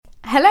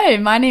Hello,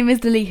 my name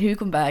is Lily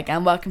Hugenberg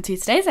and welcome to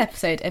today's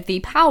episode of the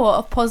Power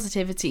of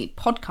Positivity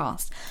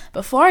podcast.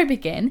 Before I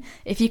begin,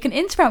 if you can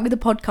interact with the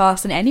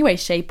podcast in any way,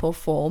 shape or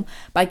form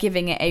by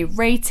giving it a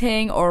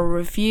rating or a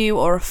review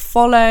or a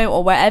follow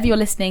or wherever you're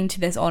listening to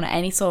this on,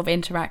 any sort of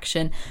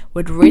interaction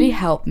would really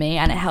help me,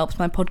 and it helps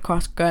my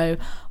podcast grow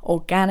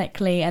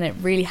organically and it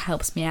really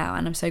helps me out,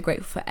 and I'm so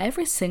grateful for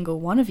every single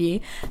one of you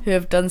who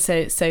have done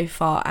so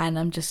far, and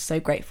I'm just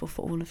so grateful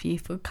for all of you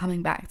for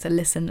coming back to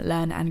listen,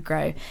 learn and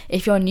grow.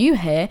 If you're new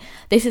here,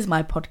 this is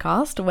my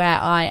podcast where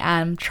I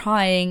am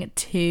trying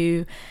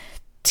to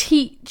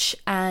teach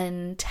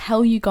and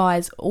tell you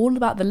guys all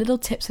about the little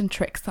tips and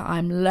tricks that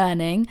I'm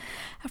learning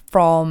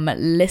from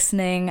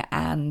listening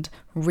and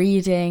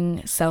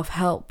reading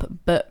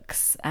self-help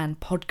books and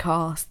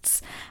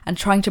podcasts, and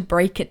trying to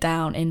break it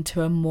down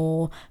into a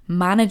more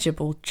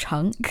manageable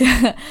chunk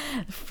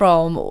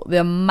from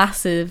the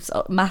masses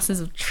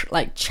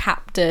of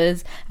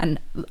chapters and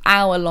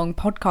hour-long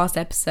podcast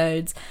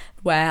episodes,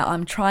 where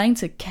I'm trying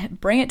to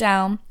bring it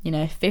down,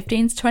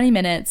 15 to 20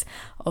 minutes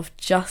of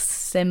just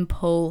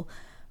simple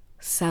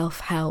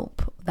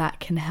self-help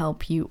that can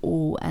help you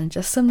all, and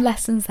just some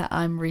lessons that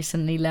I'm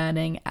recently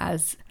learning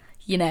as,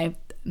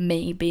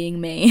 me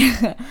being me.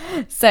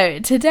 So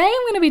today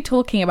I'm going to be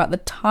talking about the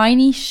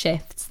tiny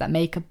shifts that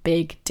make a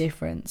big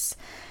difference.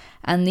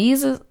 And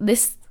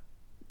this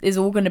is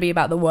all going to be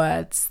about the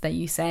words that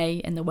you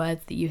say and the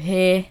words that you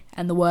hear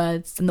and the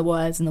words and the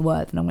words and the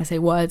words. And I'm going to say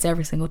words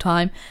every single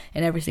time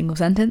in every single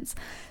sentence.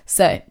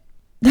 So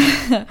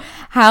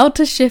how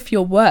to shift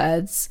your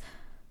words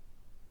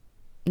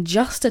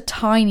just a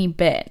tiny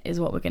bit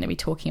is what we're going to be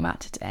talking about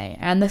today.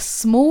 And the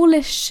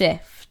smallest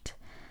shift,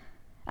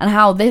 and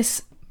how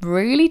this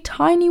really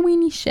tiny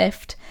weeny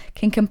shift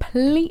can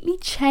completely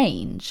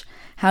change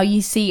how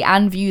you see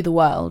and view the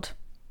world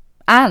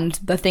and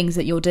the things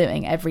that you're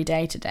doing every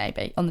day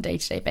on the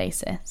day-to-day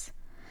basis.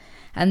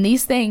 And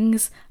these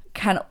things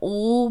can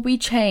all be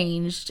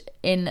changed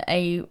in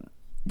a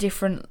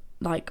different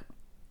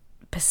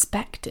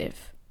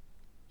perspective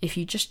if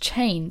you just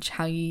change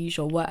how you use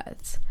your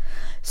words.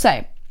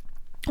 So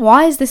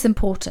why is this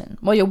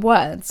important? Well, your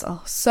words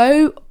are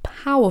so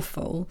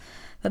powerful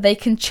that they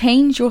can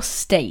change your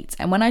state.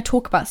 And when I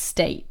talk about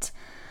state,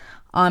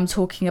 I'm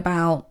talking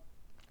about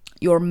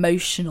your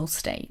emotional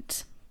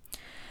state.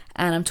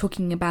 And I'm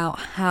talking about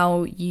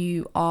how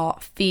you are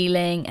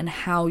feeling and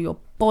how your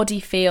body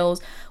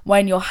feels.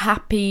 When you're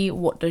happy,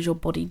 what does your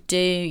body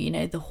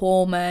do? The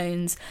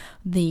hormones,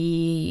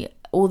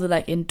 all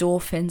the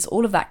endorphins,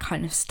 all of that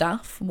kind of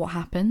stuff, what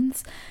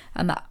happens,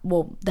 and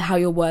how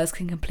your words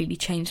can completely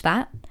change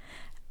that.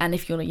 And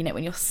if you're,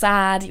 when you're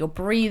sad, your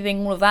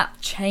breathing, all of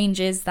that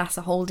changes. That's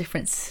a whole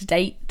different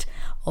state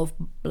of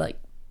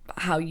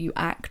how you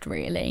act,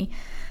 really.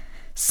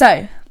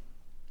 So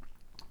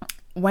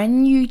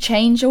when you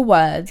change your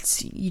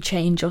words, you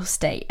change your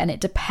state, and it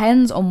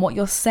depends on what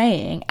you're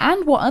saying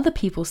and what other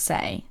people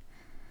say.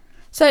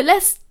 So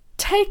let's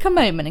take a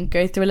moment and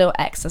go through a little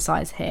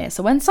exercise here.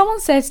 So when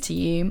someone says to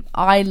you,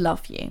 "I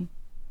love you,"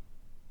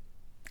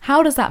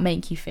 how does that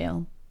make you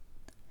feel?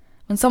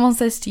 When someone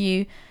says to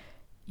you,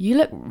 "You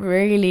look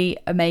really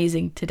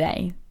amazing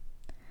today,"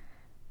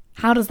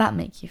 how does that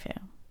make you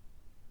feel?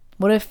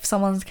 What if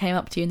someone came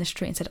up to you in the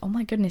street and said, "Oh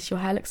my goodness, your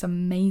hair looks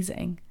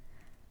amazing"?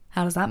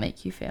 How does that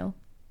make you feel?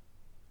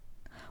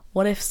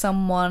 What if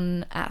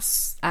someone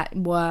at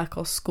work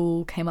or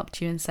school came up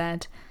to you and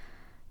said,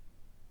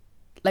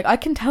 "I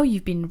can tell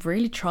you've been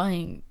really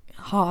trying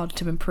hard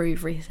to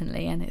improve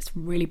recently and it's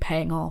really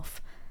paying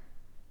off"?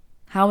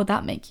 How would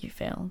that make you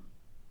feel?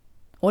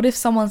 What if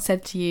someone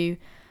said to you,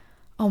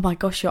 "Oh my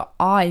gosh, your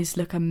eyes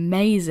look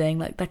amazing.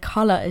 The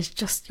colour is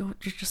you're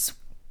just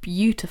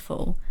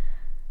beautiful"?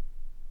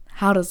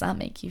 How does that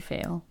make you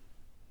feel?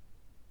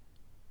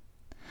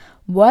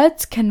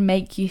 Words can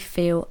make you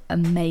feel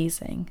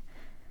amazing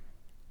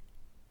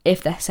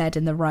if they're said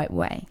in the right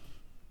way.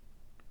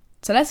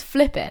 So let's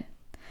flip it.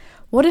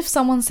 What if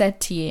someone said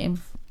to you,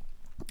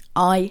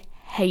 "I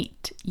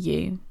hate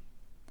you"?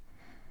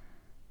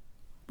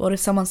 What if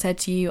someone said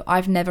to you,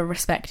 "I've never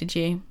respected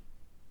you"?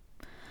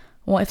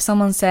 What if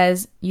someone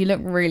says, "You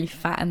look really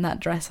fat in that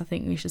dress, I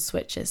think we should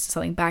switch it to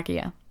something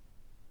baggier"?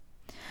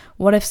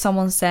 What if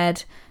someone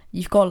said,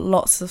 "You've got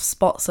lots of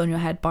spots on your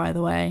head, by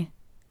the way"?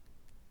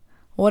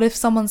 What if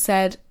someone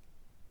said,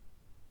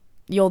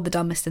 "You're the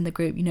dumbest in the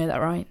group, you know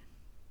that, right"?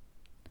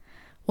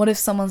 What if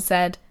someone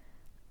said,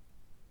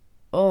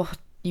 "Oh,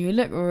 you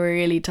look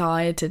really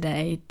tired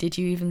today. Did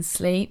you even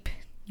sleep?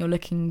 You're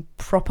looking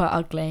proper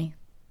ugly"?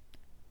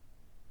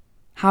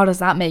 How does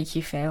that make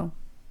you feel?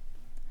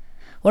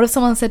 What if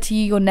someone said to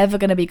you, "You're never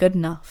going to be good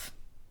enough"?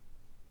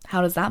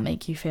 How does that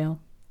make you feel?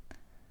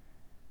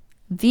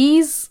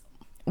 These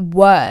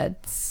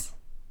words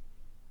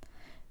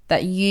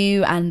that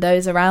you and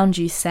those around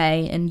you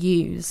say and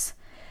use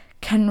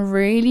can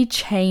really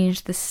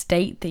change the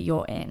state that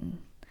you're in.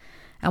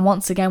 And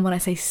once again, when I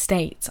say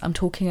state, I'm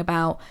talking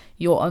about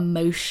your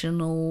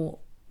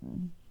emotional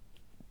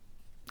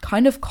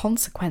kind of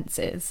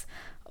consequences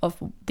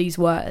of these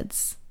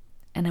words.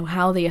 and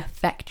how they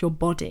affect your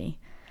body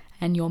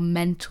and your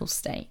mental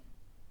state.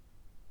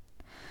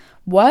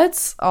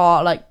 Words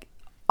are like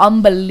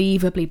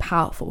unbelievably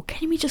powerful.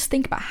 Can you just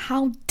think about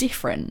how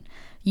different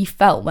you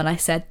felt when I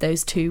said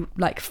those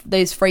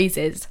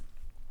phrases?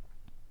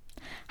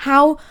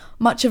 How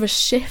much of a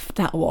shift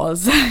that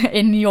was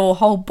in your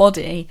whole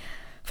body.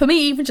 For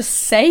me, even just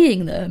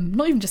saying them,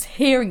 not even just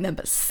hearing them,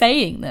 but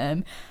saying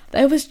them,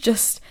 there was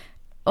just,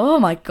 oh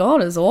my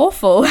God, it was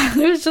awful.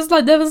 It was just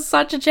like, there was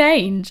such a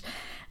change.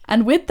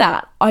 And with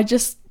that,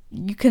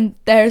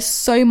 there is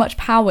so much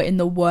power in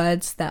the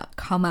words that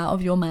come out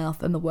of your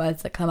mouth and the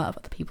words that come out of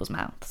other people's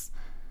mouths.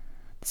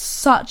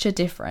 Such a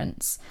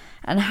difference.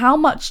 And how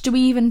much do we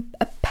even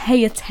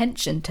pay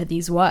attention to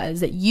these words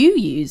that you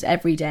use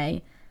every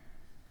day?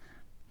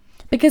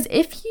 Because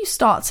if you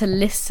start to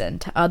listen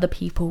to other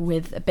people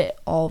with a bit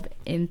of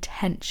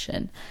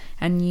intention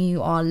and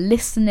you are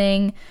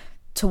listening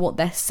to what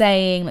they're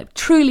saying, like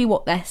truly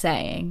what they're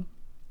saying,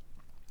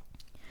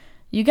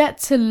 you get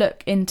to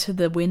look into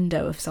the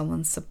window of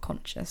someone's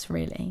subconscious,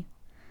 really.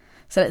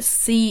 So let's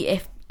see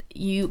if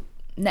you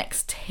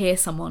next hear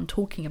someone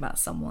talking about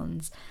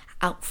someone's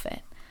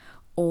outfit,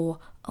 or,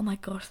 oh my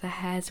gosh, their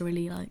hair's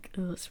really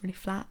it's really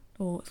flat,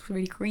 or it's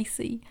really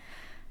greasy,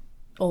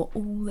 or,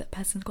 oh, that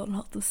person's got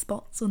lots of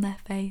spots on their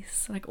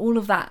face, like all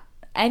of that.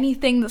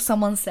 Anything that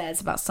someone says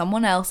about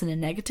someone else in a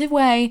negative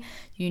way,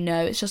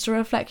 it's just a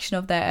reflection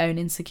of their own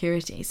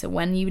insecurity. So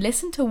when you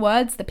listen to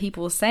words that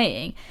people are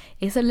saying,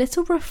 it's a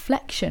little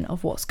reflection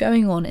of what's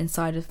going on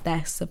inside of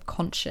their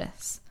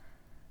subconscious.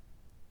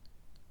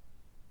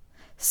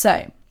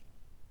 So,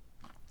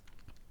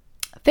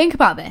 think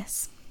about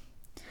this.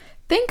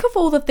 Think of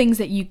all the things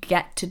that you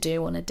get to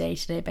do on a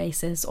day-to-day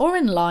basis or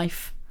in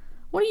life.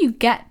 What do you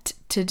get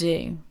to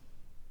do?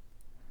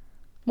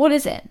 What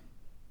is it?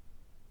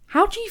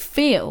 How do you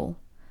feel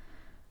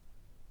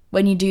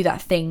when you do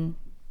that thing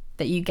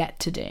that you get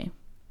to do?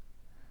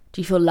 Do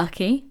you feel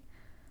lucky?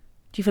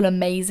 Do you feel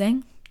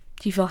amazing?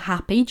 Do you feel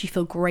happy? Do you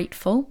feel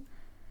grateful?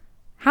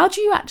 How do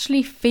you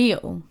actually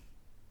feel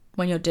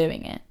when you're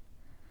doing it?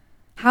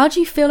 How do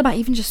you feel about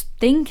even just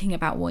thinking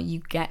about what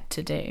you get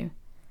to do?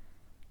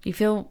 Do you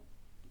feel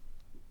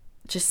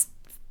just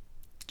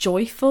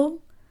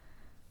joyful?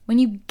 When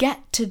you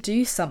get to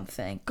do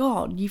something,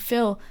 God, you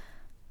feel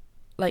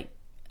like,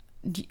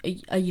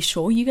 are you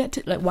sure you get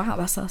to, like, wow,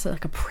 that's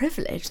like a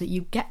privilege that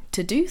you get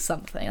to do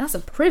something. That's a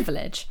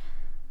privilege.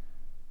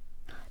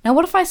 Now,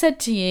 what if I said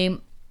to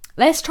you,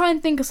 let's try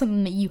and think of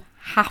something that you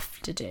have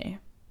to do.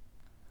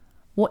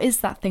 What is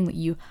that thing that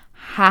you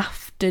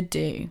have to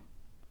do?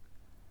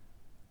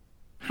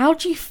 How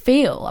do you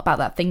feel about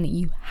that thing that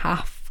you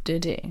have to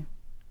do?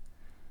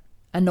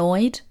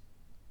 Annoyed?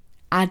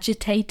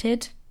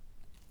 Agitated?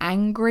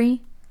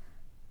 Angry?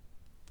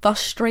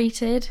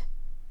 Frustrated?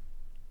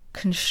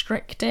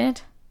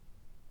 Constricted?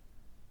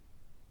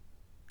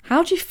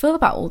 How do you feel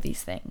about all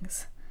these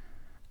things?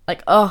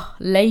 Like, oh,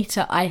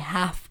 later I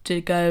have to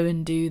go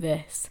and do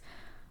this.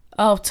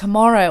 Oh,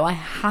 tomorrow I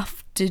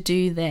have to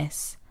do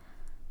this.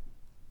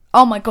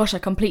 Oh my gosh, I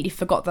completely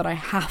forgot that I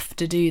have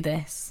to do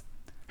this.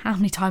 How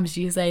many times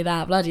do you say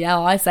that? Bloody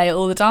hell, I say it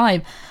all the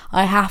time.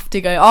 I have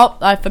to go. Oh,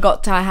 I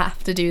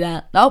have to do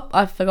that. Oh,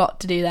 I forgot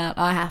to do that.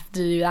 I have to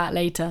do that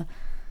later.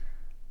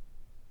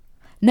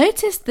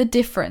 Notice the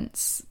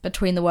difference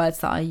between the words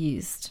that I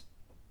used.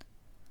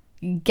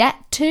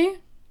 Get to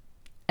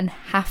and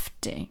have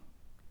to.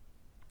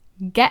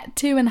 Get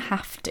to and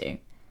have to.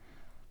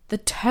 The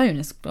tone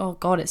is, oh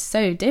God, it's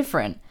so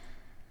different.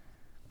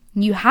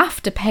 You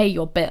have to pay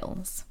your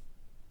bills.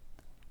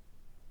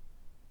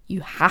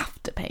 You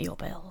have to pay your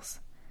bills.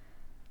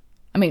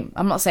 I mean,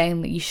 I'm not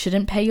saying that you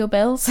shouldn't pay your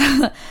bills,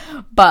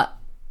 but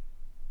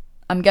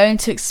I'm going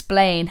to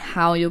explain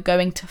how you're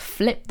going to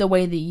flip the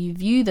way that you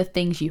view the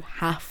things you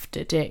have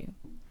to do.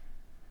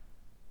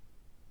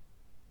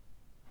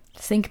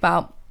 Just think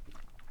about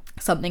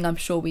something I'm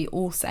sure we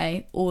all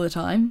say all the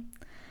time.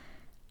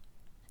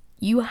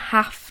 You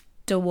have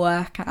to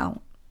work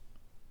out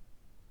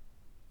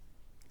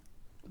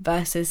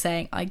versus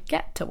saying, I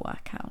get to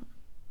work out.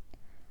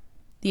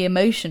 The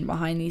emotion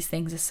behind these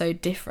things is so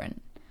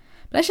different.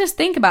 But let's just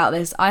think about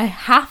this. I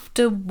have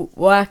to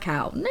work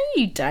out. No,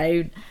 you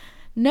don't.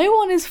 No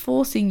one is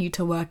forcing you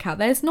to work out.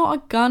 There's not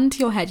a gun to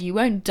your head. You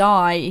won't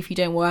die if you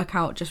don't work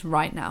out just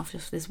right now,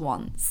 just this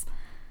once.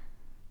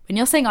 When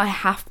you're saying I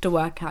have to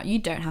work out, you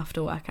don't have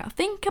to work out.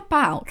 Think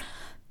about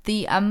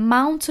the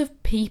amount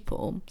of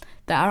people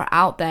that are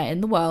out there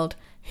in the world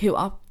who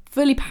are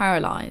fully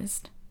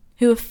paralysed,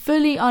 who are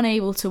fully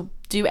unable to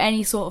do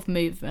any sort of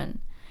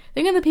movement.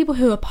 Think of the people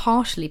who are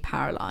partially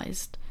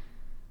paralysed.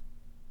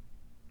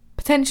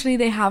 Potentially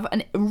they have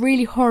a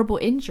really horrible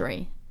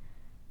injury.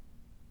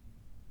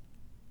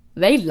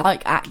 They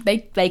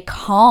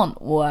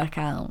can't work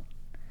out.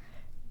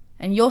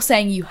 And you're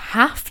saying you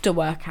have to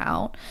work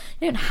out.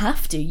 You don't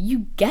have to.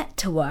 You get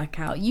to work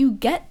out. You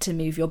get to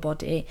move your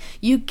body.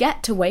 You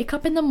get to wake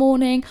up in the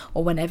morning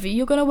or whenever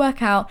you're going to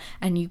work out,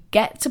 and you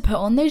get to put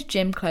on those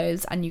gym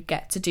clothes, and you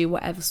get to do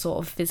whatever sort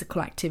of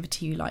physical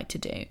activity you like to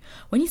do.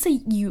 When you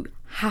say you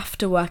have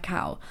to work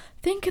out,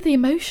 think of the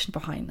emotion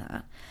behind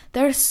that.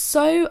 There is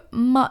so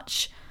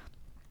much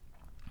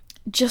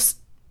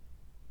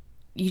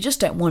you just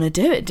don't want to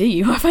do it, do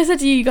you? If I said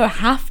to you, you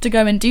have to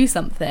go and do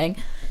something,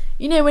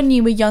 you know, when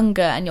you were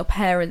younger and your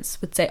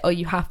parents would say, oh,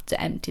 you have to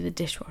empty the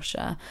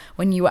dishwasher,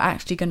 when you were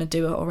actually going to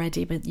do it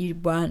already, but you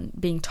weren't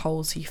being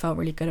told, so you felt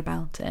really good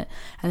about it.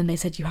 And then they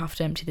said, you have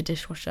to empty the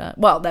dishwasher.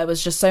 Well, there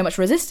was just so much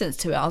resistance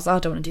to it. I was like, I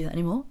don't want to do that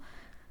anymore.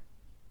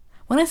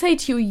 When I say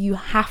to you, you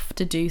have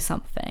to do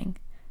something,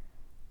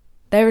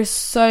 there is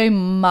so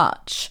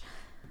much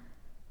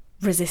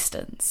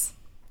resistance.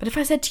 But if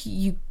I said to you,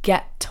 you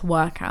get to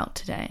work out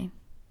today,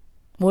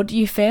 what do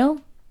you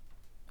feel?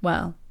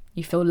 Well,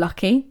 you feel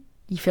lucky.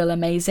 You feel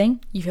amazing,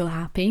 you feel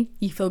happy,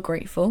 you feel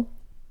grateful,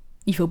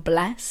 you feel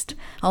blessed.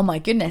 Oh my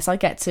goodness, I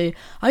get to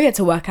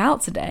work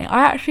out today.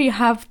 I actually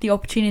have the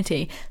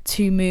opportunity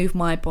to move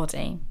my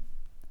body.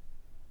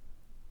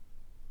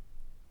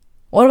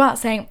 What about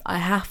saying I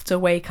have to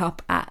wake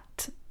up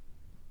at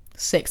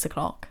 6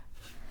 o'clock?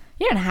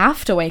 You don't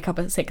have to wake up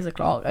at 6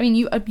 o'clock. I mean,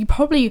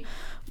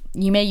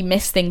 you may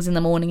miss things in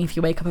the morning if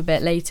you wake up a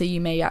bit later.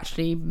 You may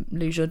actually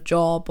lose your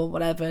job or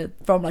whatever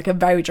from like a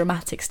very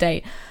dramatic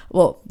state.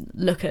 Well,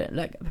 look at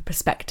like the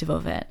perspective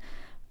of it.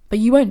 But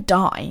you won't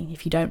die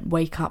if you don't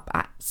wake up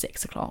at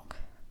 6 o'clock.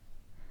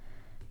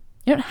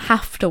 You don't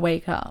have to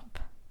wake up.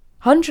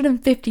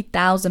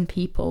 150,000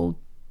 people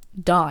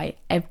die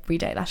every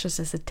day. That's just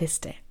a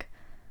statistic.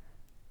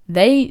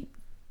 They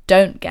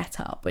don't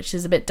get up, which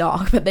is a bit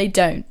dark, but they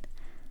don't.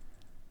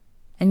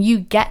 And you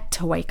get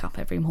to wake up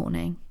every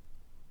morning.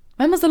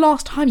 When was the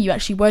last time you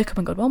actually woke up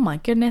and go, oh my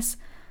goodness,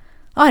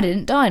 I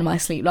didn't die in my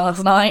sleep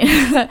last night?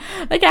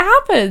 Like, it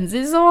happens.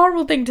 It's a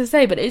horrible thing to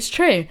say, but it's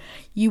true.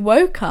 You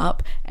woke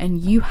up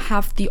and you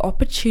have the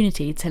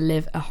opportunity to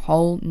live a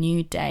whole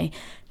new day.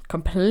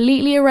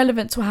 Completely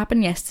irrelevant to what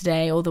happened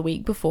yesterday or the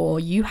week before.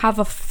 You have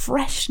a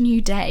fresh new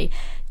day.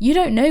 You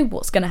don't know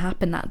what's going to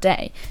happen that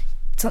day.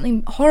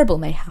 Something horrible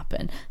may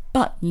happen.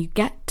 But you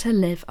get to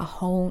live a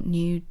whole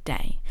new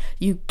day.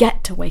 You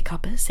get to wake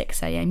up at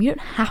 6 a.m. You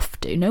don't have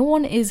to.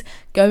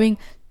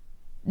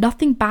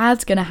 Nothing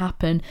bad's going to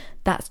happen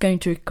that's going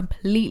to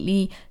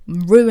completely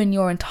ruin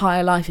your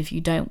entire life if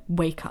you don't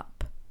wake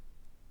up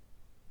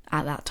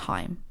at that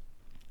time.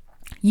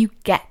 You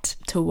get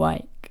to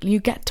wake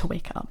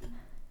up.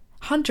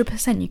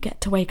 100% you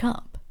get to wake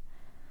up.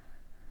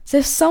 So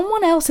if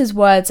someone else's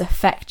words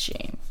affect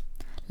you,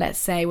 let's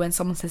say when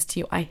someone says to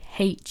you, I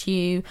hate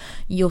you,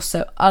 you're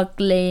so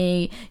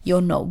ugly,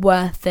 you're not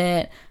worth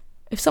it.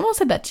 If someone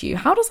said that to you,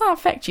 how does that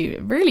affect you?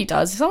 It really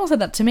does. If someone said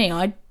that to me,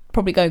 I'd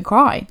probably go and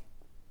cry.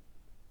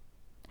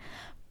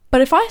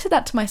 But if I said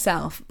that to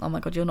myself, oh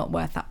my God, you're not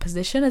worth that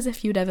position, as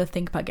if you'd ever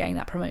think about getting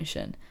that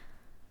promotion.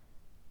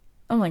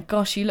 Oh my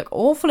gosh, you look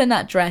awful in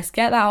that dress,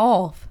 get that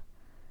off.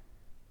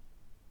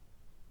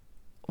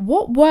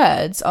 What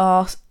words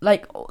are,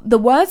 like, the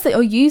words that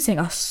you're using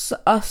are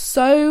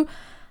so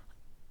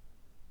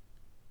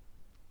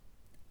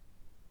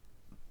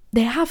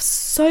they have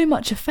so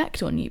much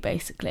effect on you,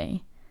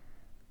 basically.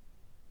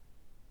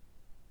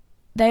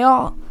 They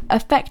are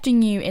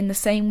affecting you in the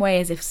same way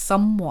as if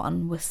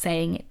someone was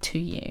saying it to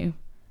you.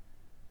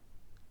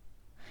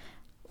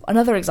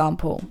 Another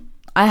example,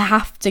 I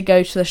have to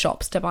go to the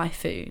shops to buy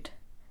food.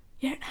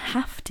 You don't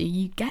have to,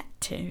 you get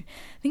to.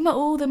 Think about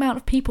all the amount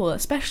of people,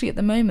 especially at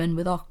the moment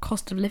with our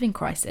cost of living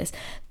crisis,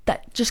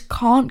 that just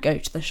can't go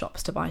to the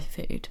shops to buy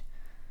food.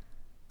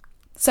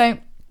 So,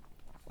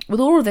 with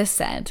all of this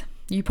said,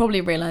 you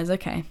probably realise,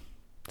 okay,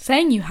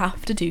 saying you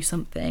have to do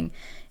something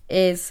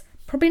is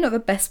probably not the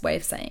best way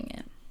of saying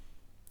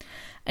it.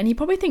 And you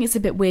probably think it's a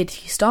bit weird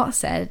if you start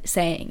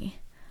saying,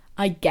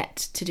 I get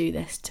to do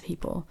this to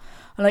people.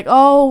 Or like,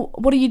 oh,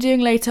 what are you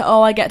doing later?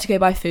 Oh, I get to go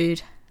buy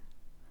food.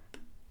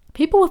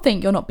 People will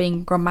think you're not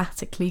being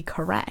grammatically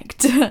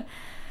correct.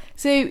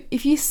 So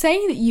if you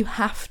say that you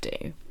have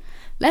to,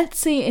 let's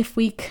see if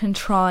we can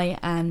try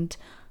and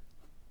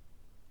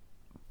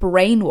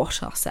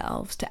brainwash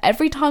ourselves to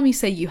every time you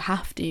say you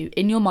have to,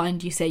 in your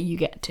mind you say you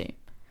get to.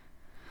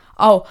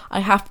 Oh,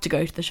 I have to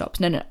go to the shops.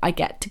 No, I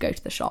get to go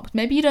to the shops.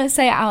 Maybe you don't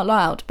say it out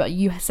loud, but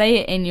you say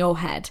it in your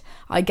head.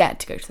 I get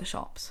to go to the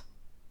shops.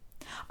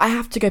 I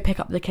have to go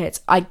pick up the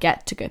kids. I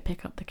get to go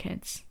pick up the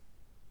kids.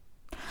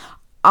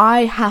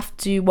 I have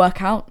to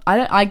work out.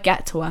 I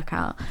get to work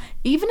out.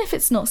 Even if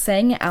it's not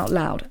saying it out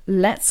loud,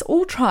 let's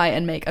all try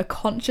and make a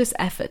conscious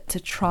effort to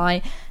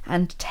try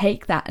and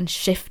take that and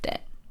shift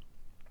it.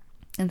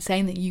 And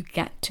saying that you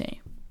get to.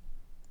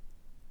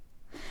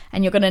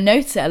 And you're going to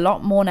notice it a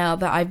lot more now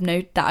that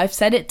I've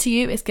said it to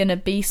you. It's going to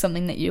be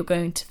something that you're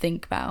going to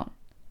think about.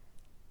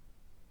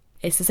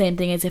 It's the same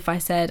thing as if I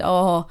said,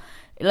 oh,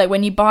 like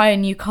when you buy a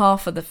new car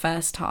for the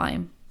first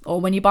time,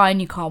 or when you buy a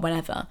new car,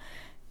 whenever,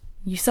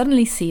 you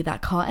suddenly see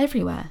that car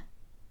everywhere.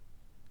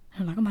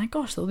 I'm like, oh my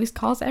gosh, all these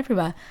cars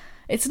everywhere.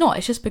 It's not.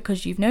 It's just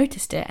because you've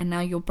noticed it and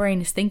now your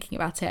brain is thinking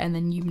about it and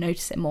then you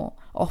notice it more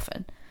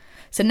often.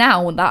 So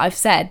now that I've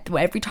said,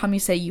 every time you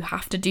say you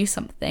have to do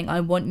something, I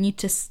want you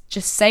to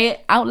just say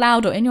it out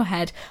loud or in your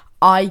head,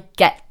 I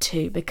get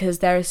to, because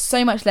there is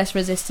so much less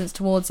resistance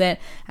towards it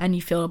and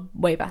you feel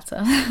way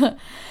better.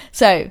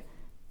 So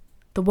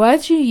the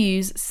words you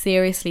use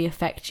seriously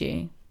affect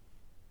you.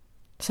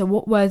 So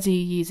what words are you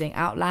using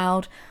out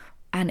loud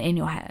and in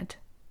your head?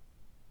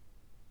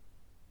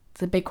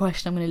 It's a big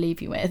question I'm going to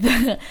leave you with.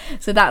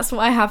 So that's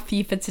what I have for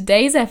you for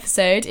today's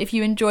episode. If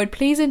you enjoyed,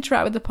 please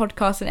interact with the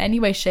podcast in any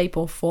way, shape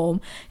or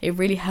form. It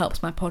really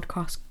helps my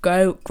podcast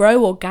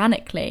grow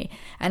organically,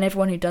 and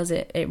everyone who does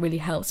it, it really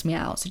helps me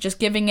out. So just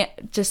giving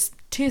it just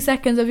 2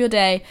 seconds of your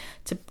day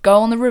to go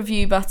on the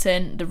review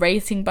button, the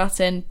rating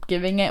button,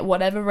 giving it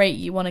whatever rate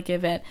you want to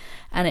give it,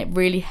 and it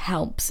really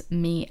helps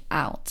me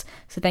out.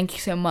 So thank you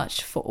so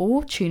much for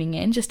all tuning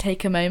in. Just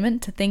take a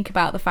moment to think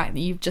about the fact that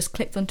you've just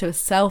clicked onto a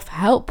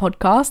self-help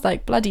podcast.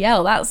 Like, bloody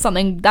hell,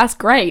 that's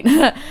great.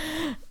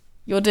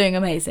 You're doing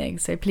amazing.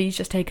 So please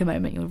just take a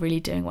moment. You're really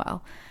doing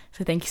well.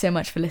 So thank you so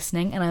much for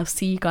listening, and I'll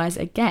see you guys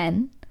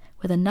again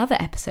with another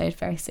episode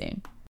very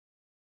soon.